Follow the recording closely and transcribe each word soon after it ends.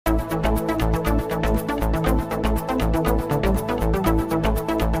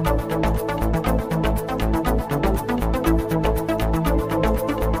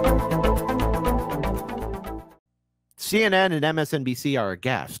CNN and MSNBC are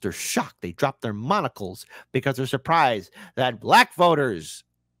aghast. They're shocked. They drop their monocles because they're surprised that black voters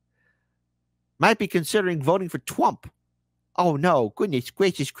might be considering voting for Trump. Oh, no. Goodness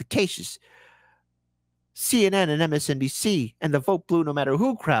gracious, Cretaceous. CNN and MSNBC and the Vote Blue No Matter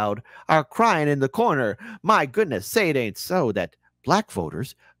Who crowd are crying in the corner. My goodness, say it ain't so that black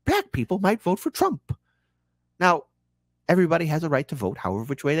people might vote for Trump. Now, everybody has a right to vote however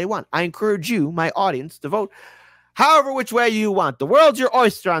which way they want. I encourage you, my audience, to vote however which way you want. The world's your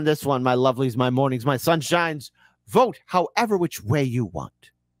oyster on this one, my lovelies, my mornings, my sunshines. Vote however which way you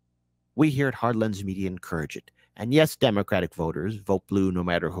want. We here at Hard Lens Media encourage it. And yes, Democratic voters, vote blue no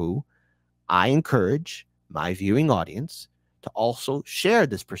matter who. I encourage my viewing audience to also share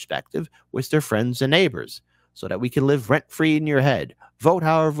this perspective with their friends and neighbors so that we can live rent-free in your head. Vote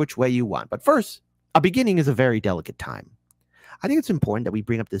however which way you want. But first, a beginning is a very delicate time. I think it's important that we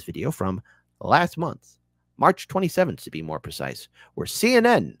bring up this video from last month, March 27th to be more precise, where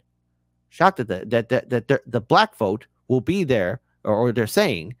CNN shocked that the black vote will be there, or they're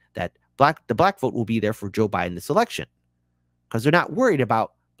saying that the black vote will be there for Joe Biden this election because they're not worried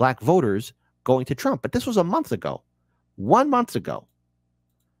about black voters going to Trump. But this was a month ago. 1 month ago.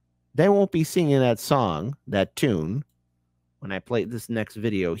 They won't be singing that song, that tune, when I play this next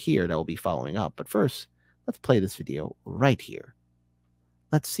video here that will be following up. But first, let's play this video right here.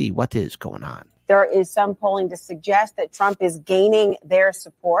 Let's see what is going on. There is some polling to suggest that Trump is gaining their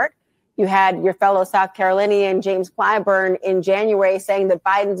support. You had your fellow South Carolinian James Clyburn in January saying that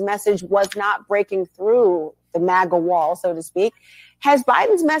Biden's message was not breaking through the MAGA wall, so to speak. Has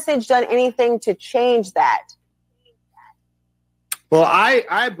Biden's message done anything to change that? Well,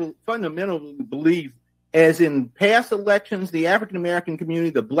 I fundamentally believe, as in past elections, the African-American community,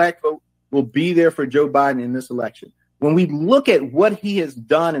 the black vote, will be there for Joe Biden in this election. When we look at what he has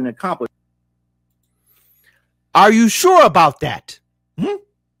done and accomplished. Are you sure about that?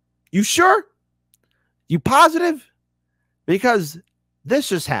 You sure? You positive? Because this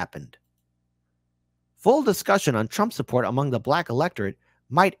just happened. Full discussion on Trump support among the black electorate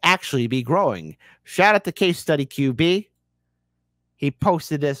might actually be growing. Shout out to Case Study QB. He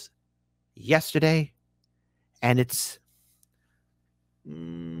posted this yesterday, and it's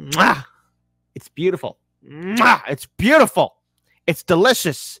beautiful. It's beautiful. It's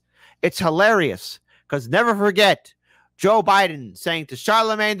delicious. It's hilarious. Because never forget Joe Biden saying to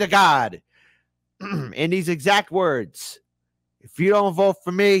Charlemagne the God in these exact words, if you don't vote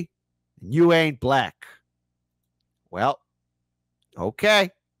for me, you ain't black. Well,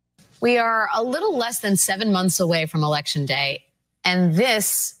 okay. We are a little less than 7 months away from Election Day, and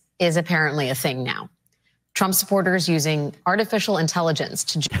this is apparently a thing now. Trump supporters using artificial intelligence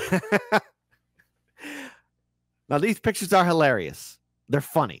to... Now, these pictures are hilarious. They're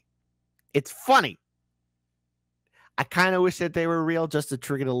funny. It's funny. I kind of wish that they were real just to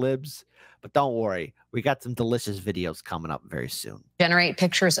trigger the libs, but don't worry. We got some delicious videos coming up very soon. Generate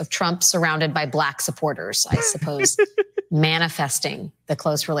pictures of Trump surrounded by black supporters, I suppose, manifesting the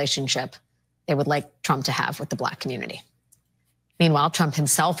close relationship they would like Trump to have with the black community. Meanwhile, Trump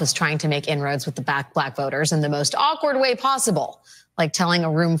himself is trying to make inroads with the black voters in the most awkward way possible, like telling a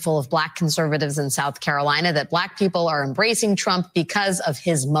room full of black conservatives in South Carolina that black people are embracing Trump because of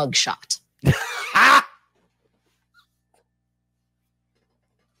his mugshot.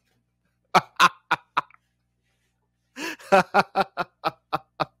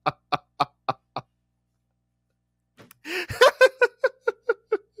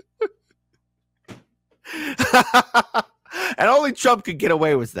 And only Trump could get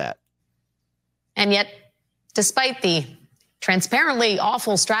away with that. And yet, despite the transparently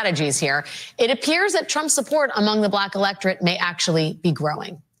awful strategies here, it appears that Trump's support among the black electorate may actually be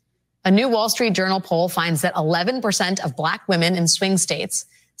growing. A new Wall Street Journal poll finds that 11% of black women in swing states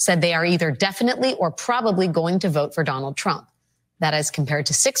said they are either definitely or probably going to vote for Donald Trump. That is compared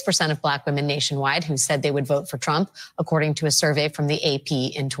to 6% of black women nationwide who said they would vote for Trump, according to a survey from the AP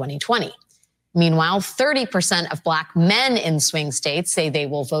in 2020. Meanwhile, 30% of black men in swing states say they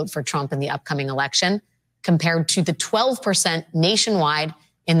will vote for Trump in the upcoming election, compared to the 12% nationwide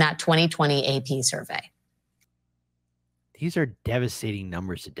in that 2020 AP survey. These are devastating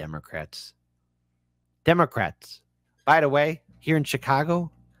numbers to Democrats. Democrats, by the way, here in Chicago,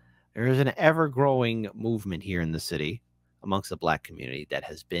 there is an ever-growing movement here in the city amongst the black community that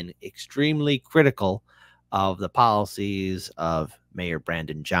has been extremely critical of the policies of Mayor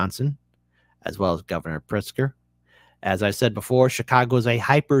Brandon Johnson, as well as Governor Pritzker. As I said before, Chicago is a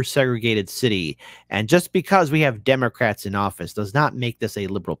hyper-segregated city, and just because we have Democrats in office does not make this a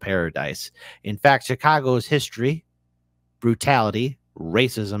liberal paradise. In fact, Chicago's history, brutality,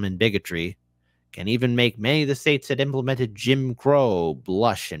 racism, and bigotry can even make many of the states that implemented Jim Crow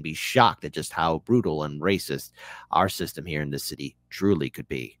blush and be shocked at just how brutal and racist our system here in this city truly could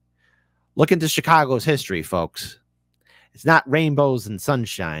be. Look into Chicago's history, folks. It's not rainbows and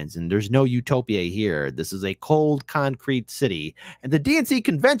sunshines, and there's no utopia here. This is a cold, concrete city, and the DNC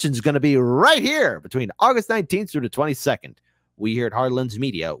convention is going to be right here between August 19th through the 22nd. We here at Hardlands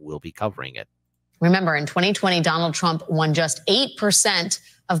Media will be covering it. Remember, in 2020, Donald Trump won just 8%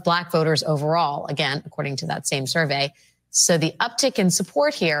 of black voters overall, again, according to that same survey. So the uptick in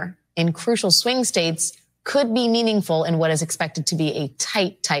support here in crucial swing states could be meaningful in what is expected to be a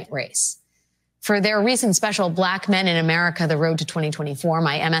tight race. For their recent special Black Men in America, The Road to 2024,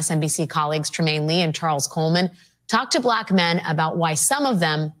 my MSNBC colleagues Tremaine Lee and Charles Coleman talked to black men about why some of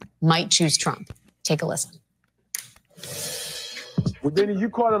them might choose Trump. Take a listen. Well, Denny, you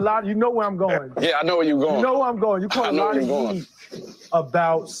caught a lot. You know where I'm going. Yeah, I know where you're going. You know where I'm going. You caught a lot of heat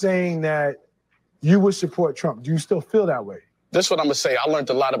about saying that you would support Trump. Do you still feel that way? This is what I'm going to say. I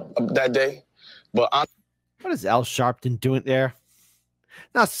learned a lot of that day. But what is Al Sharpton doing there?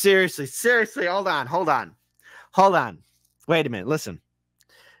 No, seriously, hold on. Wait a minute, listen.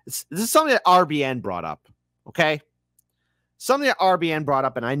 This is something that RBN brought up, okay? Something that RBN brought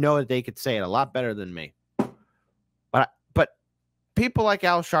up, and I know that they could say it a lot better than me. But people like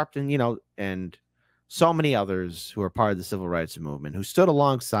Al Sharpton, you know, and so many others who are part of the civil rights movement, who stood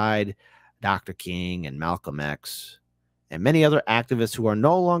alongside Dr. King and Malcolm X, and many other activists who are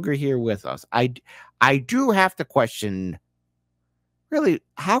no longer here with us, I do have to question, really,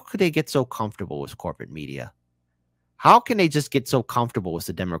 how could they get so comfortable with corporate media? How can they just get so comfortable with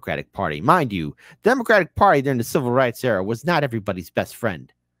the Democratic Party? Mind you, the Democratic Party during the civil rights era was not everybody's best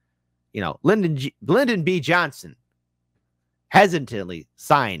friend. You know, Lyndon B. Johnson hesitantly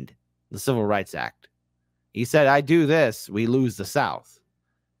signed the Civil Rights Act. He said, I do this, we lose the South.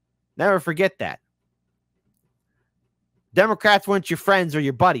 Never forget that. Democrats weren't your friends or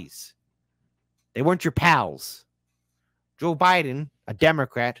your buddies. They weren't your pals. Joe Biden, a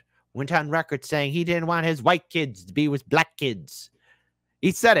Democrat, went on record saying he didn't want his white kids to be with black kids.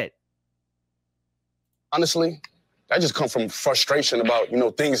 He said it. Honestly, that just comes from frustration about, you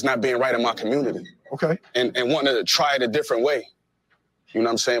know, things not being right in my community. Okay. And wanting to try it a different way. You know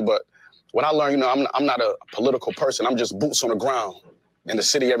what I'm saying? But what I learned, you know, I'm not a political person. I'm just boots on the ground in the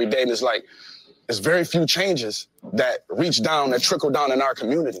city every day. And it's like, there's very few changes that reach down, that trickle down in our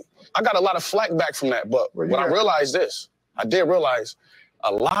community. I got a lot of flack back from that. But when I realized this, I did realize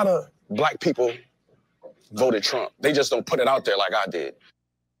a lot of black people voted Trump. They just don't put it out there like I did.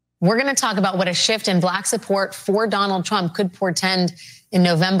 We're going to talk about what a shift in black support for Donald Trump could portend in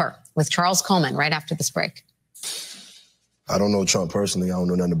November with Charles Coleman right after this break. I don't know Trump personally. I don't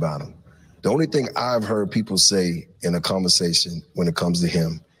know nothing about him. The only thing I've heard people say in a conversation when it comes to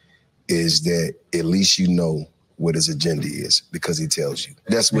him is that at least you know what his agenda is because he tells you.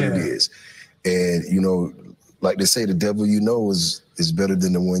 That's what it is. And, you know, like they say, the devil you know is better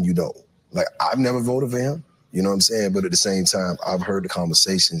than the one you don't. Like, I've never voted for him, you know what I'm saying? But at the same time, I've heard the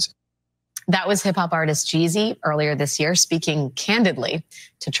conversations. That was hip-hop artist Jeezy earlier this year speaking candidly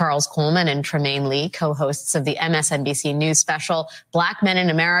to Charles Coleman and Tremaine Lee, co-hosts of the MSNBC News special, Black Men in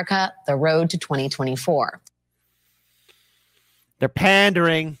America, The Road to 2024. They're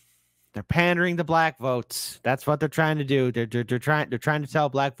pandering. They're pandering the black votes. That's what they're trying to do. They're trying to tell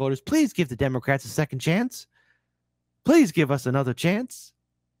black voters, please give the Democrats a second chance. Please give us another chance.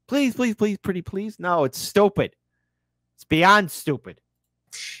 Please, pretty please. No, it's stupid. It's beyond stupid.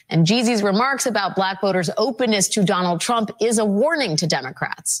 And Jeezy's remarks about black voters' openness to Donald Trump is a warning to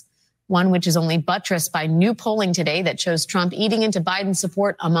Democrats, one which is only buttressed by new polling today that shows Trump eating into Biden's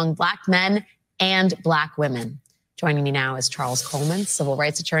support among black men and black women. Joining me now is Charles Coleman, civil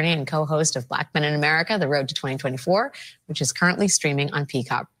rights attorney and co-host of Black Men in America, The Road to 2024, which is currently streaming on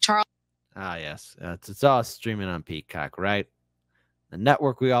Peacock. Charles. Ah, yes. It's all streaming on Peacock, right? The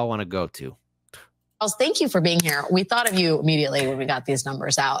network we all want to go to. Charles, thank you for being here. We thought of you immediately when we got these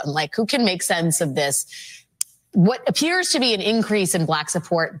numbers out. And like, who can make sense of this? What appears to be an increase in black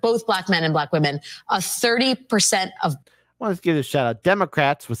support, both black men and black women, 30% of. I want to give a shout out.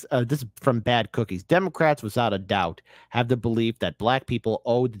 Democrats, this is from Bad Cookies. Democrats, without a doubt, have the belief that black people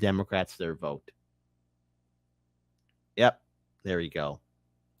owe the Democrats their vote. Yep, there you go.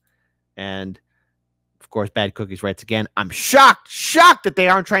 And of course, Bad Cookies writes again, I'm shocked that they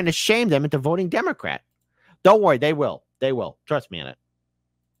aren't trying to shame them into voting Democrat. Don't worry, they will. They will. Trust me on it.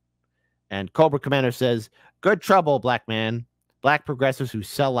 And Cobra Commander says, good trouble, black man. Black progressives who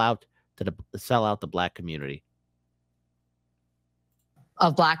sell out the black community.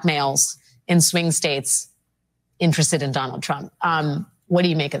 Of black males in swing states interested in Donald Trump. What do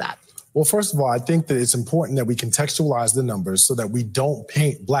you make of that? Well, first of all, I think that it's important that we contextualize the numbers so that we don't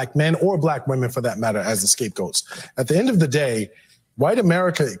paint black men or black women, for that matter, as the scapegoats. At the end of the day, white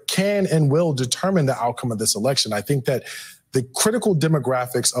America can and will determine the outcome of this election. I think that the critical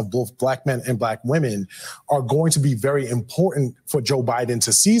demographics of both black men and black women are going to be very important for Joe Biden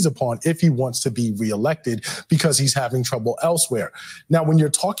to seize upon if he wants to be reelected, because he's having trouble elsewhere. Now, when you're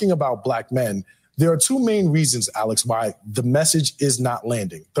talking about black men, there are two main reasons, Alex, why the message is not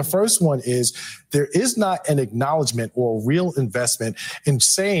landing. The first one is there is not an acknowledgement or a real investment in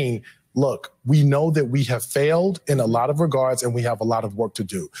saying, look, we know that we have failed in a lot of regards and we have a lot of work to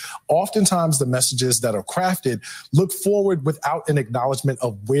do. Oftentimes, the messages that are crafted look forward without an acknowledgement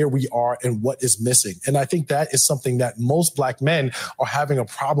of where we are and what is missing. And I think that is something that most black men are having a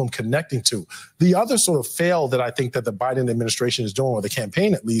problem connecting to. The other sort of fail that I think that the Biden administration is doing, or the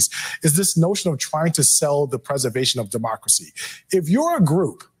campaign at least, is this notion of trying to sell the preservation of democracy. If you're a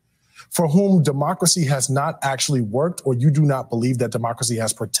group for whom democracy has not actually worked, or you do not believe that democracy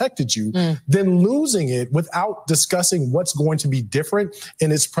has protected you, then losing it without discussing what's going to be different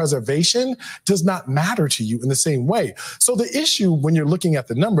in its preservation does not matter to you in the same way. So the issue when you're looking at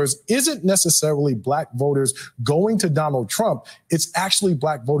the numbers isn't necessarily black voters going to Donald Trump. It's actually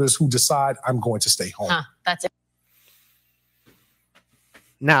black voters who decide, I'm going to stay home. That's it.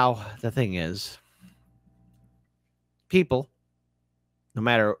 Now, the thing is, people, no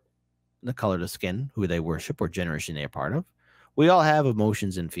matter the color of the skin, who they worship, or generation they're part of, we all have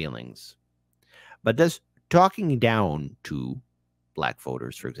emotions and feelings. But this talking down to black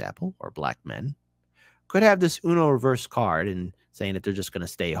voters, for example, or black men, could have this Uno reverse card and saying that they're just going to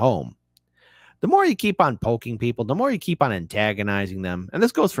stay home. The more you keep on poking people, the more you keep on antagonizing them, and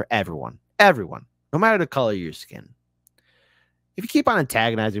this goes for everyone, no matter the color of your skin. If you keep on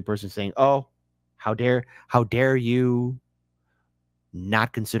antagonizing a person, saying, oh, how dare you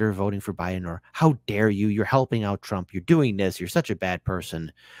not consider voting for Biden, or how dare you, you're helping out Trump, you're doing this, you're such a bad person.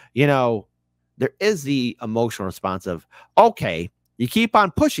 You know, there is the emotional response of, okay, you keep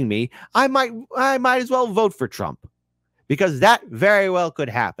on pushing me, I might as well vote for Trump, because that very well could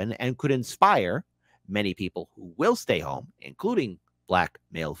happen and could inspire many people who will stay home, including black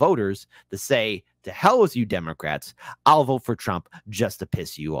male voters, to say, to hell with you Democrats, I'll vote for Trump just to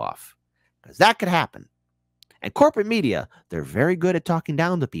piss you off, because that could happen. And corporate media, they're very good at talking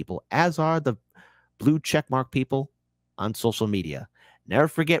down to people, as are the blue checkmark people on social media. Never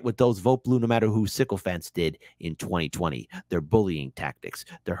forget what those vote blue no matter who sycophants did in 2020. Their bullying tactics,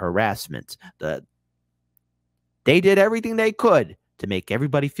 their harassment. They did everything they could to make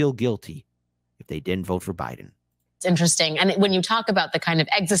everybody feel guilty if they didn't vote for Biden. It's interesting. And when you talk about the kind of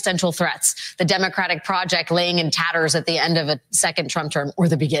existential threats, the Democratic project laying in tatters at the end of a second Trump term or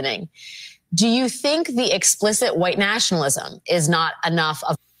the beginning, do you think the explicit white nationalism is not enough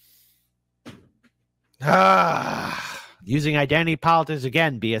of... Using identity politics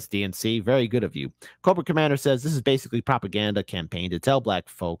again, BSDNC. Very good of you. Corporate Commander says this is basically propaganda campaign to tell black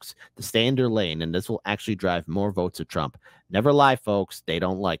folks to stay in their lane, and this will actually drive more votes to Trump. Never lie, folks. They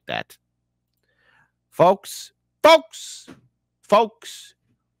don't like that. Folks,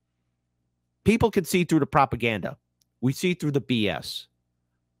 people can see through the propaganda. We see through the BS.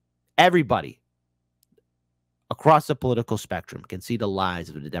 Everybody across the political spectrum can see the lies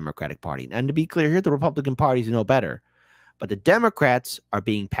of the Democratic Party. And to be clear here, the Republican parties know better. But the Democrats are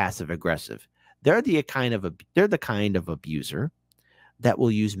being passive aggressive. They're the kind of abuser that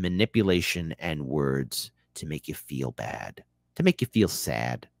will use manipulation and words to make you feel bad, to make you feel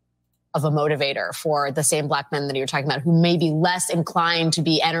sad. Of a motivator for the same black men that you're talking about, who may be less inclined to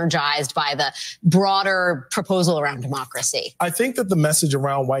be energized by the broader proposal around democracy? I think that the message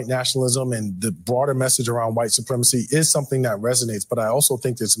around white nationalism and the broader message around white supremacy is something that resonates. But I also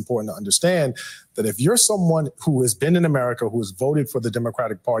think it's important to understand that if you're someone who has been in America, who has voted for the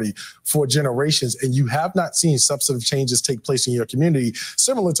Democratic Party for generations, and you have not seen substantive changes take place in your community,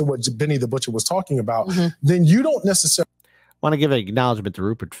 similar to what Benny the Butcher was talking about, then you don't necessarily want to give an acknowledgement to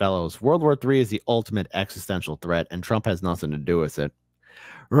Rupert Fellows. World War III is the ultimate existential threat, and Trump has nothing to do with it.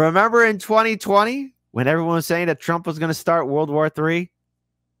 Remember in 2020 when everyone was saying that Trump was going to start World War III?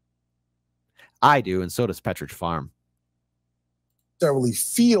 I do, and so does Petridge Farm. Necessarily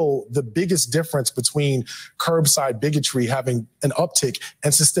feel the biggest difference between curbside bigotry having an uptick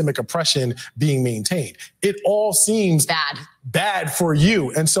and systemic oppression being maintained. It all seems bad for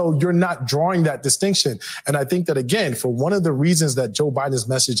you. And so you're not drawing that distinction. And I think that, again, for one of the reasons that Joe Biden's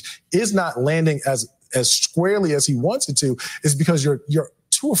message is not landing as squarely as he wants it to is because you're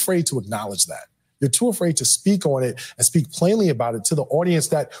too afraid to acknowledge that. You're too afraid to speak on it and speak plainly about it to the audience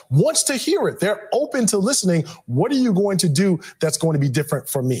that wants to hear it. They're open to listening. What are you going to do that's going to be different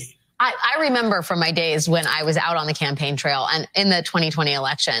for me? I remember from my days when I was out on the campaign trail and in the 2020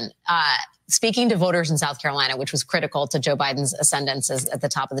 election, speaking to voters in South Carolina, which was critical to Joe Biden's ascendance at the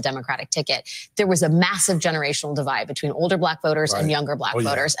top of the Democratic ticket, there was a massive generational divide between older Black voters and younger Black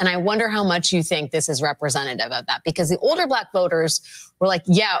voters. And I wonder how much you think this is representative of that, because the older Black voters were like,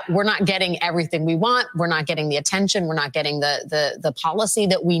 yeah, we're not getting everything we want. We're not getting the attention. We're not getting the policy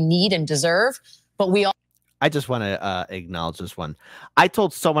that we need and deserve. But we all. I just want to acknowledge this one. I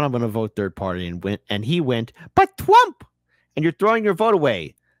told someone I'm going to vote third party and he went, but Trump, and you're throwing your vote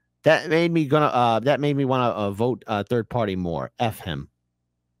away. That made me want to vote third party more. F him.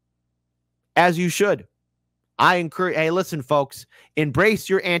 As you should. I encourage. Hey, listen, folks, embrace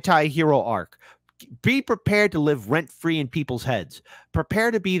your anti-hero arc. Be prepared to live rent-free in people's heads. Prepare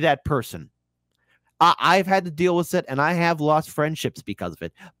to be that person. I've had to deal with it, and I have lost friendships because of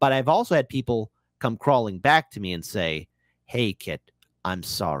it. But I've also had people come crawling back to me and say, hey, Kit, I'm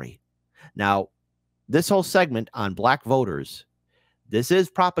sorry. Now, this whole segment on Black voters, this is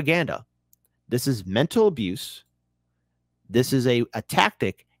propaganda. This is mental abuse. This is a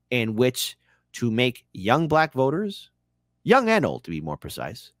tactic in which to make young Black voters, young and old to be more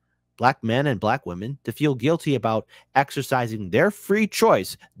precise, Black men and Black women, to feel guilty about exercising their free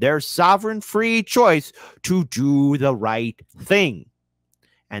choice, their sovereign free choice to do the right thing.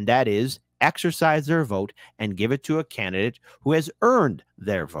 And that is exercise their vote and give it to a candidate who has earned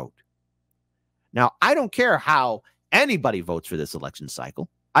their vote. Now, I don't care how anybody votes for this election cycle.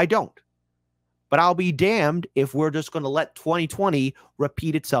 I don't. But I'll be damned if we're just going to let 2020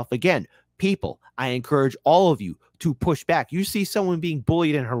 repeat itself again. People, I encourage all of you to push back. You see someone being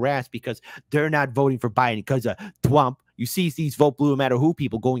bullied and harassed because they're not voting for Biden because of Trump. You see these vote blue no matter who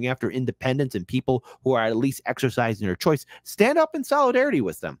people going after independents and people who are at least exercising their choice. Stand up in solidarity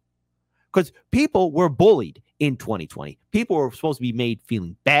with them. Because people were bullied in 2020. People were supposed to be made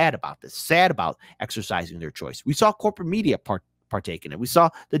feeling bad about this, sad about exercising their choice. We saw corporate media partake in it. We saw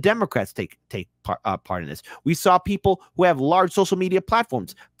the Democrats take part in this. We saw people who have large social media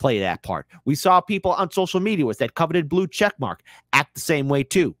platforms play that part. We saw people on social media with that coveted blue check mark act the same way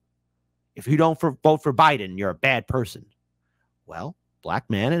too. If you don't vote for Biden, you're a bad person. Well, Black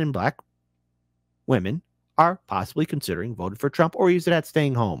men and Black women are possibly considering voting for Trump or use it at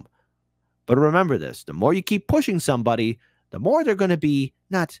staying home. But remember this, the more you keep pushing somebody, the more they're going to be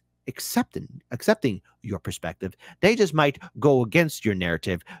not accepting your perspective. They just might go against your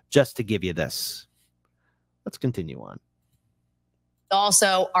narrative just to give you this. Let's continue on.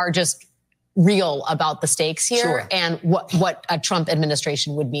 Also are just real about the stakes here and what a Trump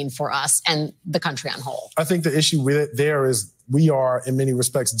administration would mean for us and the country on whole. I think the issue with it there is we are, in many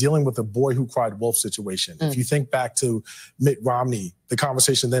respects, dealing with a boy who cried wolf situation. If you think back to Mitt Romney, the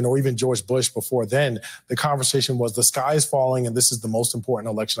conversation then, or even George Bush before then, the conversation was the sky is falling and this is the most important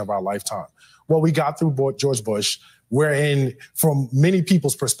election of our lifetime. Well, we got through George Bush, wherein from many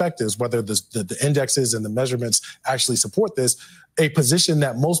people's perspectives, whether the indexes and the measurements actually support this, a position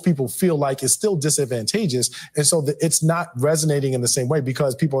that most people feel like is still disadvantageous. And so it's not resonating in the same way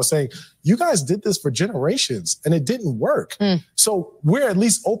because people are saying, you guys did this for generations and it didn't work. So we're at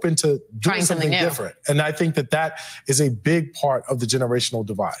least open to doing something different. And I think that is a big part of the generational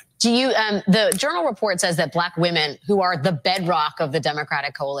divide. Do you, the Journal report says that Black women, who are the bedrock of the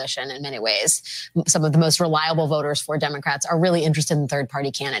Democratic coalition in many ways, some of the most reliable voters for Democrats, are really interested in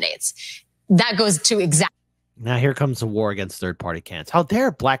third-party candidates. That goes to exactly. Now here comes the war against third-party candidates. How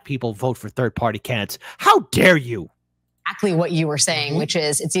dare Black people vote for third-party candidates? How dare you? Exactly what you were saying, which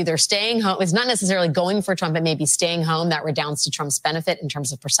is it's either staying home. It's not necessarily going for Trump, but maybe staying home. That redounds to Trump's benefit in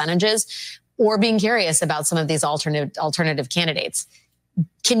terms of percentages, or being curious about some of these alternative candidates.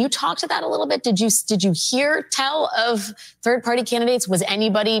 Can you talk to that a little bit? Did you tell of third-party candidates? Was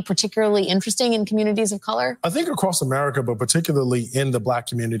anybody particularly interesting in communities of color? I think across America, but particularly in the Black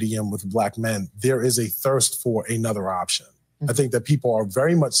community and with Black men, there is a thirst for another option. I think that people are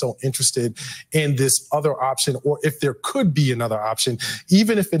very much so interested in this other option, or if there could be another option,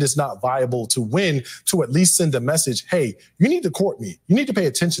 even if it is not viable to win, to at least send a message, hey, you need to court me. You need to pay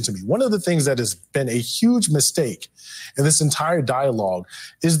attention to me. One of the things that has been a huge mistake in this entire dialogue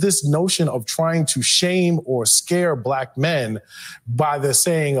is this notion of trying to shame or scare Black men by the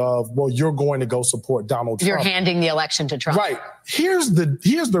saying of, well, you're going to go support Donald Trump. You're handing the election to Trump. Right. Here's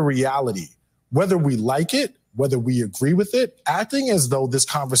the reality. Whether we like it, whether we agree with it, acting as though this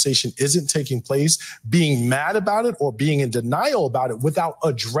conversation isn't taking place, being mad about it or being in denial about it without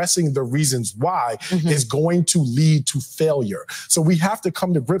addressing the reasons why is going to lead to failure. So we have to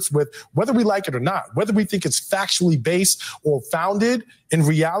come to grips with whether we like it or not, whether we think it's factually based or founded in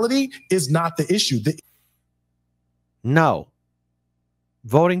reality is not the issue. No.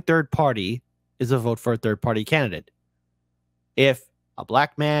 Voting third party is a vote for a third party candidate. If a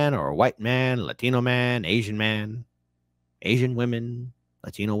black man or a white man, Latino man, Asian women,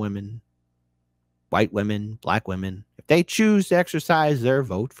 Latino women, white women, black women, if they choose to exercise their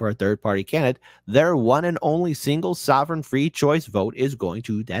vote for a third-party candidate, their one and only single sovereign free choice vote is going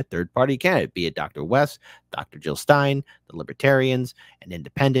to that third-party candidate, be it Dr. West, Dr. Jill Stein, the Libertarians, an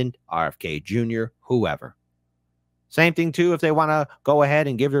independent, RFK Jr., whoever. Same thing, too, if they want to go ahead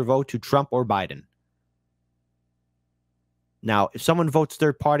and give their vote to Trump or Biden. Now, if someone votes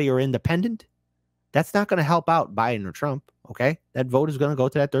third party or independent, that's not going to help out Biden or Trump, okay? That vote is going to go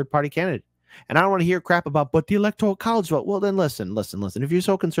to that third-party candidate. And I don't want to hear crap about, but the Electoral College vote. Well, then listen. If you're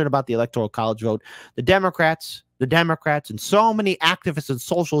so concerned about the Electoral College vote, the Democrats, and so many activists and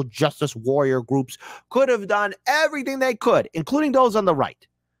social justice warrior groups could have done everything they could, including those on the right,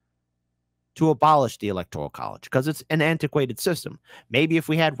 to abolish the Electoral College because it's an antiquated system. Maybe if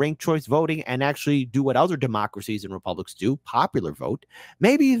we had ranked choice voting and actually do what other democracies and republics do, popular vote,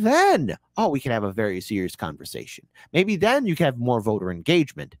 maybe then, we can have a very serious conversation. Maybe then you can have more voter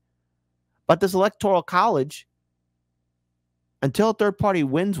engagement. But this Electoral College, until a third party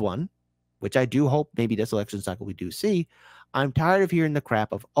wins one, which I do hope maybe this election cycle we do see, I'm tired of hearing the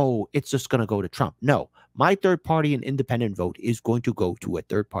crap of, it's just going to go to Trump. No, my third party and independent vote is going to go to a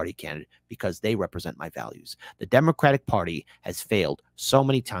third party candidate because they represent my values. The Democratic Party has failed so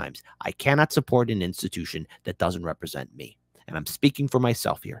many times. I cannot support an institution that doesn't represent me. And I'm speaking for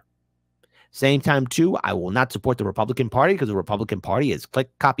myself here. Same time, too, I will not support the Republican Party because the Republican Party is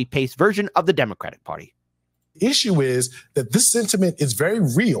click, copy, paste version of the Democratic Party. The issue is that this sentiment is very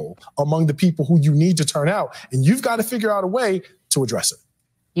real among the people who you need to turn out, and you've got to figure out a way to address it.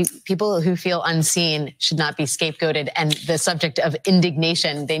 People who feel unseen should not be scapegoated, and the subject of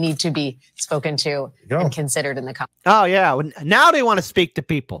indignation, they need to be spoken to and considered in the comments. Oh, yeah. Now they want to speak to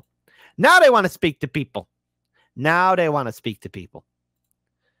people.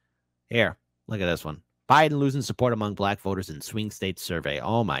 Here, look at this one. Biden losing support among black voters in swing state survey.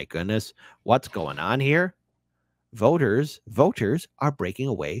 Oh, my goodness. What's going on here? Voters are breaking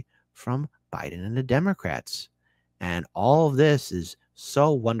away from Biden and the Democrats. And all of this is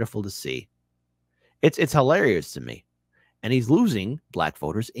so wonderful to see. It's hilarious to me. And he's losing black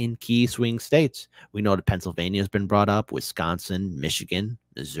voters in key swing states. We know that Pennsylvania has been brought up, Wisconsin, Michigan,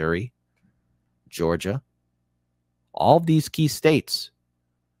 Missouri, Georgia. All of these key states.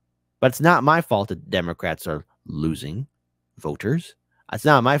 But it's not my fault that Democrats are losing voters. It's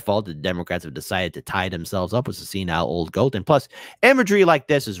not my fault that Democrats have decided to tie themselves up with a senile old goat. And plus, imagery like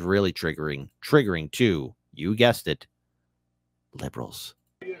this is really triggering too. You guessed it, liberals.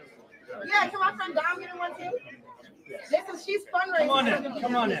 Yeah, can my friend Dom get in one too? She's fundraising.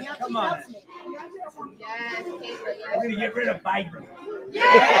 Come on in. Yes, we're gonna get rid of Biden.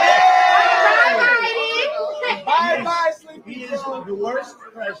 Bye, Sleepy. He is the worst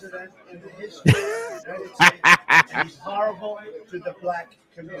president in the history of the United States. He's horrible to the black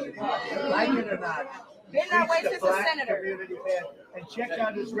community. Like it or not. They're not wasting the senator. And check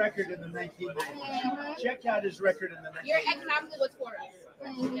out his record in the 1990s. Check out his record in the 1990s. You're economically what's for us.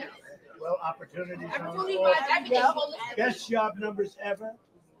 Yeah. Well, opportunities. Best job numbers ever.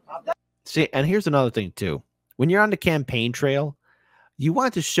 See, and here's another thing too. When you're on the campaign trail, you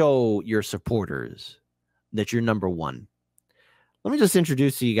want to show your supporters that you're number one. Let me just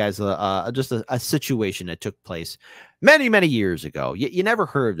introduce to you guys a situation that took place many, many years ago. You never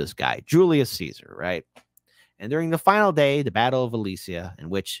heard of this guy, Julius Caesar, right? And during the final day, the Battle of Alesia, in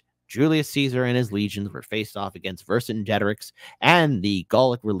which Julius Caesar and his legions were faced off against Vercingetorix and the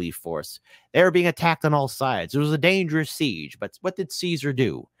Gallic relief force. They were being attacked on all sides. It was a dangerous siege, but what did Caesar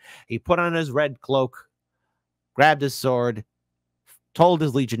do? He put on his red cloak, grabbed his sword, told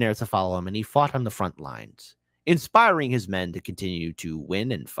his legionnaires to follow him, and he fought on the front lines, inspiring his men to continue to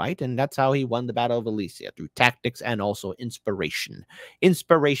win and fight, and that's how he won the Battle of Alesia, through tactics and also inspiration.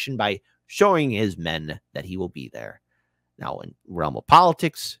 Inspiration by showing his men that he will be there. Now, in realm of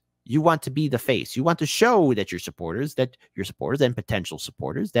politics, you want to be the face. You want to show that your supporters and potential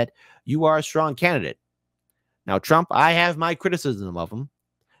supporters, that you are a strong candidate. Now, Trump, I have my criticism of him,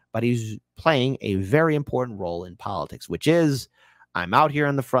 but he's playing a very important role in politics, which is, I'm out here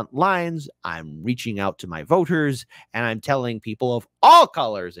on the front lines, I'm reaching out to my voters, and I'm telling people of all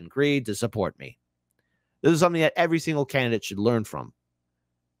colors and creeds to support me. This is something that every single candidate should learn from.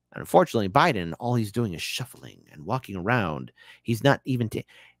 And unfortunately, Biden, all he's doing is shuffling and walking around. He's not even...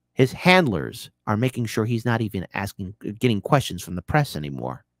 His handlers are making sure he's not even getting questions from the press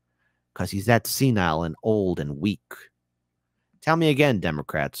anymore because he's that senile and old and weak. Tell me again,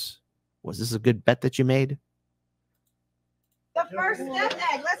 Democrats, was this a good bet that you made? The First Step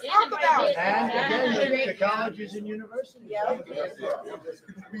Act. Let's talk about it. And again, the colleges and universities. Yeah. I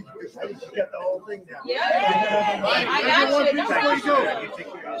just got the whole thing down. Yeah. I got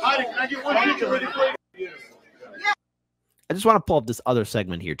you. I just want to pull up this other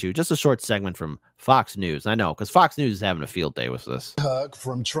segment here, too. Just a short segment from Fox News. I know, because Fox News is having a field day with this. Hug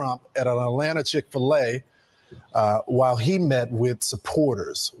from Trump at an Atlanta Chick-fil-A while he met with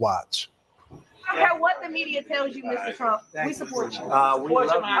supporters. Watch. I don't care what the media tells you, Mr. Trump. We support you. We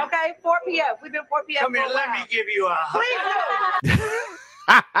love you. Okay, 4 p.m. We've been 4 p.m. Come here, let me give you a hug.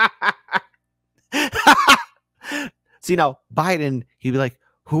 Please do. See, now, Biden, he'd be like,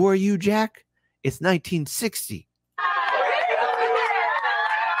 who are you, Jack? It's 1960.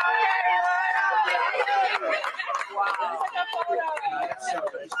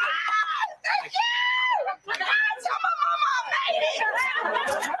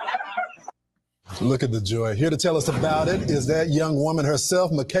 Look at the joy. Here to tell us about it is that young woman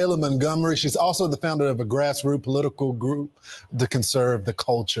herself, Michaela Montgomery. She's also the founder of a grassroots political group to conserve the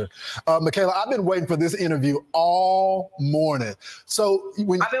culture. Michaela, I've been waiting for this interview all morning. So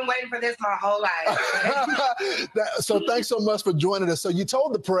I've been waiting for this my whole life. So thanks so much for joining us. So you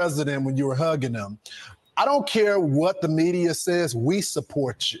told the president when you were hugging him, I don't care what the media says, we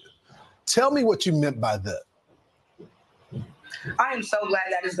support you. Tell me what you meant by that. I am so glad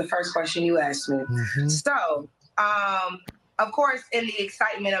that is the first question you asked me. Mm-hmm. So, of course, in the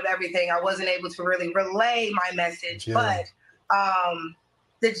excitement of everything, I wasn't able to really relay my message, but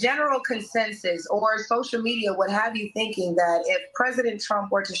the general consensus or social media would have you thinking that if President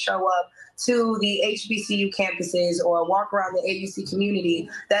Trump were to show up to the HBCU campuses or walk around the AUC community,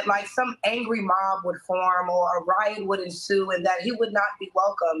 that like some angry mob would form or a riot would ensue and that he would not be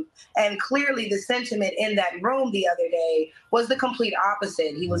welcome. And clearly the sentiment in that room the other day was the complete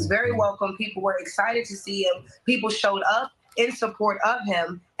opposite. He was very welcome. People were excited to see him. People showed up in support of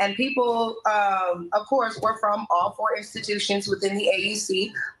him. And people, of course, were from all 4 institutions within the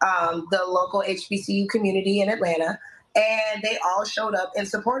AUC, the local HBCU community in Atlanta. And they all showed up in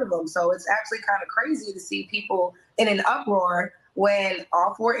support of him. So it's actually kind of crazy to see people in an uproar when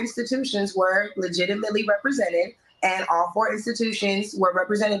all 4 institutions were legitimately represented and all 4 institutions were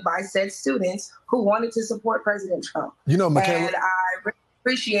represented by said students who wanted to support President Trump. You know, Michaela, and I really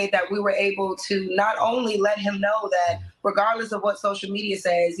appreciate that we were able to not only let him know that regardless of what social media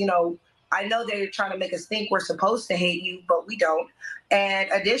says, you know, I know they're trying to make us think we're supposed to hate you, but we don't. And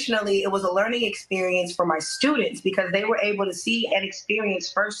additionally, it was a learning experience for my students because they were able to see and experience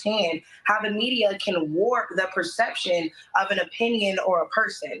firsthand how the media can warp the perception of an opinion or a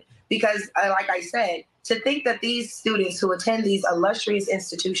person. Because like I said, to think that these students who attend these illustrious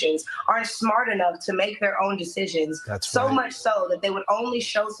institutions aren't smart enough to make their own decisions, much so that they would only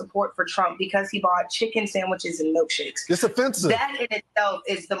show support for Trump because he bought chicken sandwiches and milkshakes. It's offensive. That in itself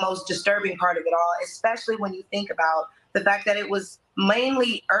is the most disturbing part of it all, especially when you think about the fact that it was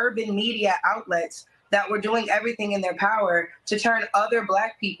mainly urban media outlets that were doing everything in their power to turn other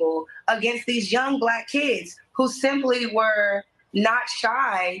Black people against these young Black kids who simply were not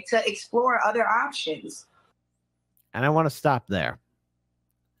shy to explore other options. And I want to stop there.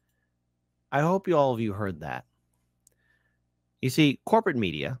 I hope all of you heard that. You see, corporate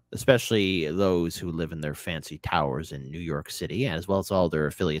media, especially those who live in their fancy towers in New York City, as well as all their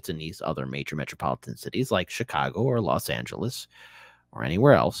affiliates in these other major metropolitan cities like Chicago or Los Angeles or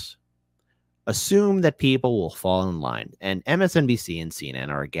anywhere else, assume that people will fall in line. And MSNBC and CNN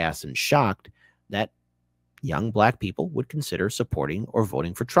are aghast and shocked that young Black people would consider supporting or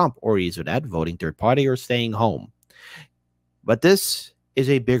voting for Trump, or either that, voting third party, or staying home. But this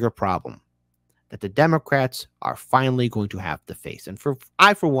is a bigger problem that the Democrats are finally going to have to face. And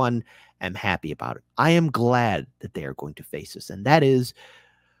I, for one, am happy about it. I am glad that they are going to face this. And that is,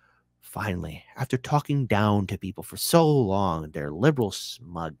 finally, after talking down to people for so long, their liberal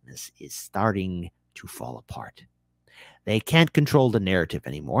smugness is starting to fall apart. They can't control the narrative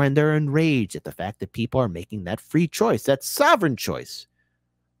anymore, and they're enraged at the fact that people are making that free choice, that sovereign choice,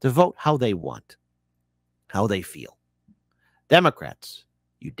 to vote how they want, how they feel. Democrats,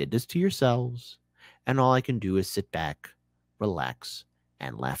 you did this to yourselves, and all I can do is sit back, relax,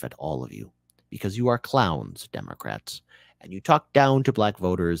 and laugh at all of you, because you are clowns, Democrats, and you talk down to Black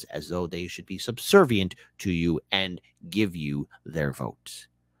voters as though they should be subservient to you and give you their votes.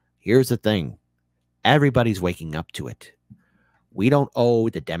 Here's the thing. Everybody's waking up to it. We don't owe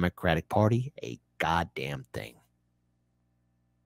the Democratic Party a goddamn thing.